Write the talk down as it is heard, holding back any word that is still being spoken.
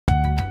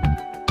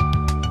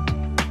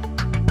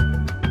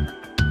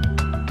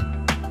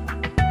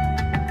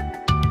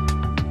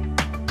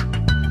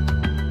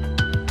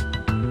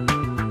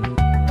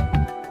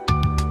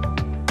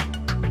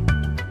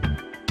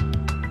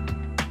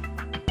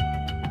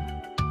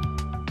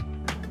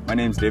My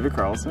name's David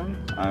Carlson.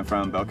 I'm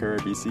from Belcarre,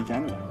 BC,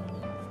 Canada.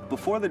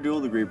 Before the dual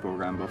degree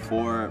program,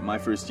 before my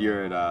first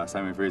year at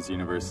Simon Fraser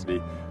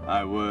University,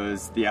 I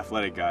was the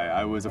athletic guy.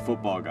 I was a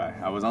football guy.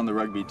 I was on the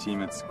rugby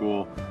team at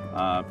school,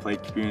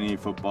 played community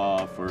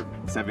football for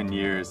 7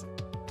 years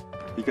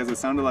because it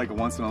sounded like a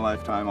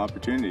once-in-a-lifetime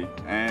opportunity,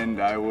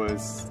 and I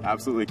was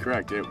absolutely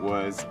correct. It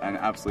was an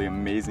absolutely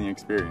amazing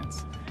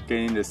experience.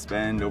 Getting to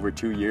spend over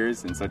 2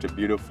 years in such a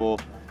beautiful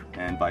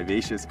and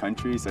vivacious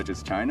country such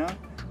as China,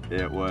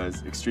 it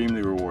was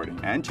extremely rewarding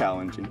and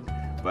challenging,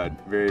 but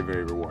very,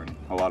 very rewarding.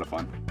 A lot of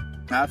fun.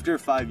 After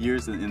 5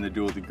 years in the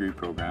dual degree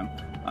program,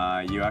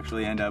 you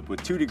actually end up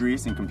with 2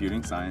 degrees in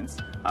computing science,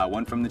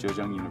 one from the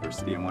Zhejiang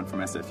University and one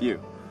from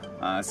SFU.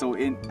 So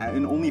in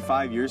only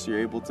 5 years, you're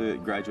able to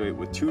graduate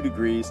with 2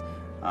 degrees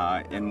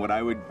in what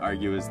I would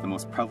argue is the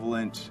most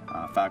prevalent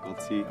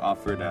faculty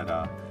offered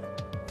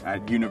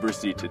at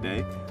university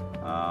today.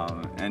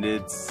 And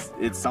it's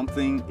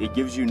something, it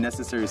gives you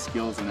necessary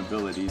skills and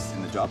abilities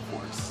in the job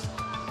force.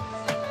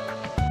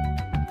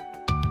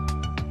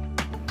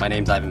 My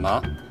name's Ivan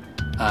Ma.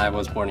 I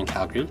was born in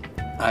Calgary.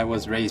 I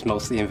was raised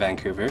mostly in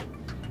Vancouver,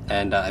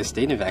 and I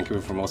stayed in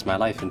Vancouver for most of my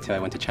life until I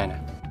went to China.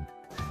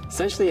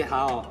 Essentially,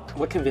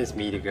 what convinced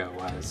me to go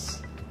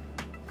was,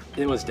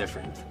 it was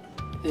different.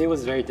 It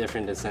was very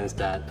different in the sense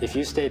that if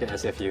you stayed at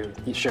SFU,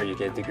 sure, you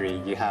get a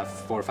degree, you have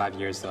 4 or 5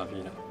 years of,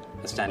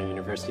 a standard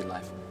university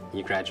life.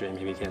 You graduate,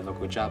 maybe get a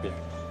local job here.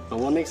 But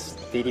what makes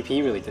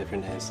DDP really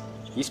different is,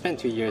 you spend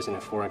 2 years in a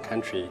foreign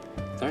country,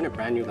 learn a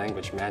brand new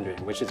language,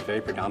 Mandarin, which is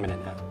very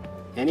predominant now.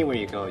 Anywhere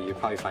you go, you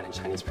probably find a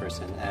Chinese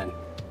person, and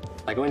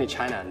by going to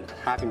China and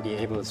having to be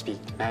able to speak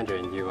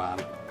Mandarin, you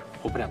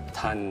open up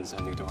tons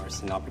of new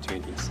doors and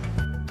opportunities.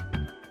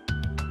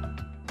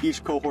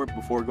 Each cohort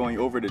before going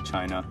over to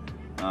China,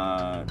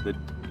 the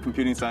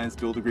computing science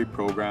dual degree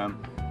program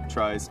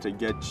tries to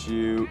get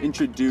you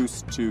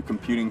introduced to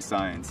computing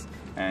science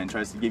and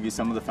tries to give you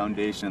some of the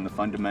foundation and the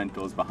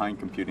fundamentals behind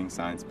computing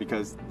science,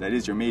 because that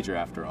is your major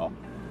after all.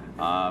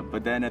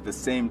 But then at the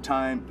same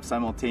time,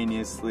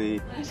 simultaneously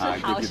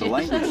give you the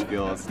language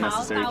skills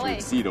necessary to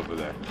exceed over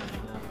there.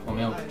 我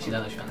没有其他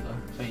的选择，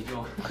所以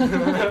就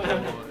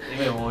因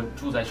为我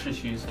住在市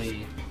区，所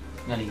以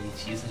那里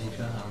骑自行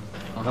车很好。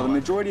 Now the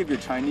majority of your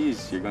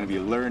Chinese, you're going to be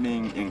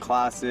learning in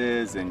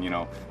classes and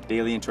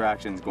daily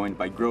interactions, going to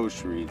buy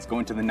groceries,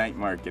 going to the night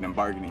market and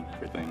bargaining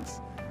for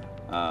things.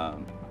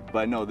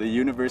 But no, the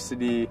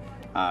university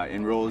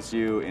enrolls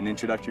you in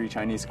introductory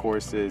Chinese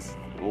courses,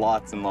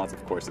 lots and lots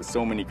of courses,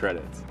 so many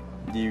credits.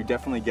 You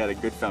definitely get a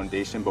good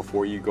foundation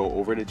before you go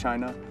over to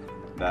China,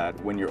 that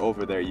when you're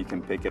over there you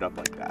can pick it up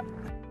like that.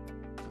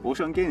 我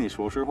想跟你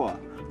说实话，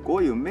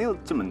国语没有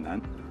这么难，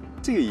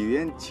这个语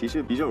言其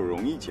实比较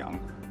容易讲。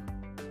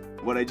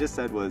What I just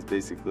said was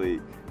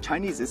basically,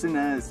 Chinese isn't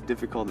as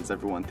difficult as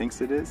everyone thinks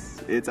it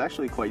is. It's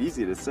actually quite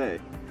easy to say.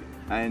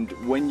 And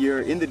when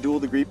you're in the dual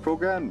degree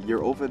program,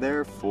 you're over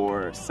there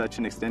for such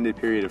an extended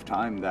period of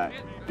time that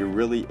you're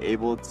really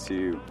able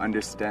to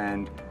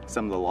understand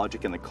some of the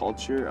logic and the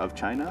culture of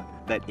China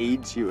that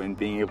aids you in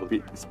being able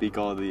to speak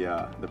all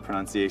the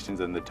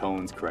pronunciations and the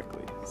tones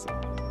correctly. So.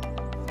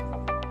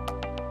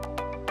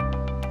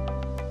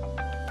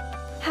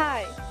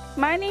 Hi,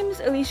 my name is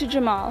Alicia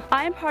Jamal.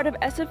 I am part of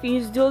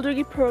SFU's dual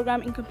degree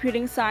program in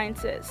computing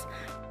sciences.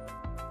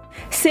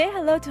 Say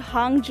hello to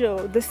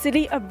Hangzhou, the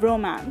city of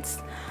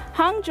romance.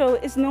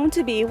 Hangzhou is known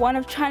to be one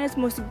of China's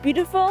most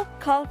beautiful,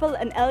 colorful,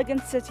 and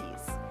elegant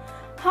cities.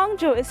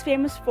 Hangzhou is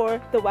famous for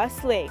the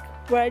West Lake,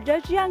 where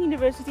Zhejiang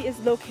University is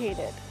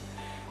located.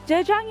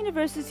 Zhejiang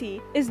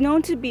University is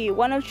known to be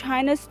one of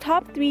China's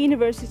top 3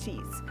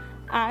 universities,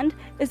 and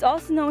is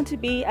also known to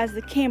be as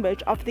the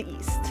Cambridge of the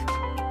East.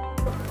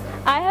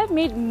 I have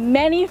made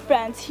many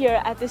friends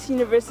here at this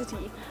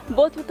university,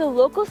 both with the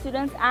local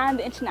students and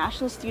the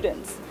international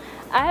students.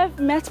 I have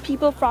met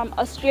people from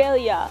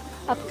Australia,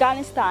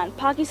 Afghanistan,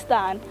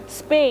 Pakistan,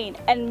 Spain,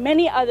 and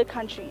many other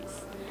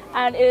countries.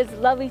 And it is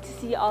lovely to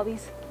see all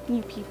these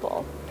new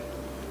people.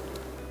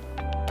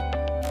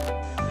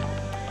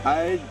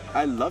 I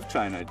love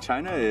China.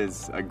 China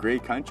is a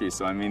great country,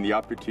 so I mean the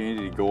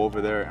opportunity to go over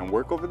there and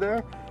work over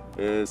there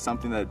is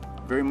something that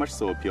very much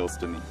so appeals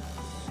to me.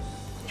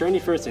 During the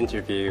first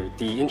interview,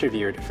 the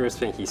interviewer, the first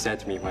thing he said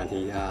to me when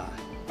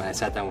I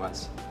sat down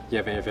was, "You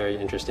have a very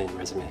interesting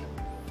resume."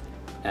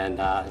 And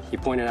he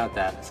pointed out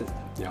that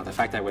the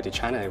fact that I went to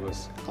China, it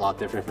was a lot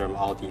different from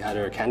all the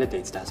other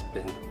candidates that's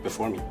been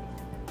before me.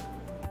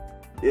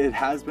 It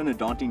has been a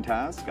daunting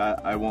task,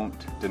 I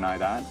won't deny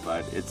that,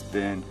 but it's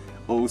been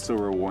oh so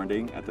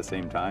rewarding at the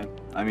same time.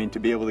 I mean, to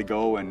be able to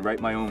go and write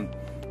my own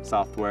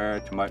software,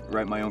 to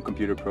write my own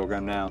computer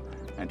program now,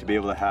 and to be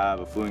able to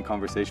have a fluent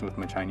conversation with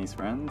my Chinese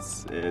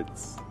friends,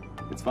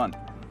 it's fun.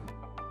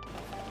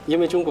 因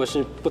为中国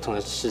是不同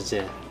的世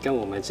界，跟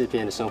我们这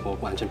边的生活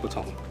完全不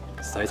同，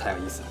所以才有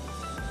意思。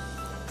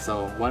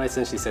So what I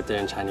essentially said there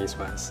in Chinese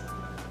was,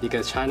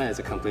 because China is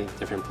a completely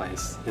different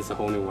place, it's a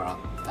whole new world.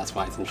 That's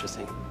why it's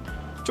interesting.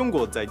 中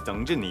国在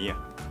等着你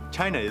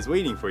China is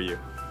waiting for you.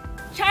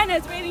 China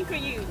is waiting for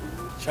you.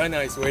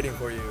 China is waiting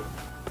for you.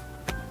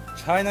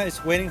 China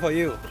is waiting for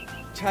you.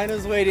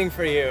 China's waiting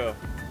for you.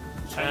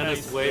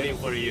 China's waiting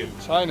for you.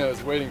 China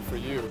is waiting for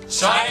you.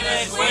 China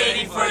is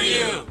waiting for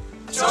you.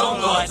 中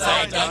国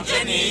在等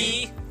着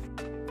你。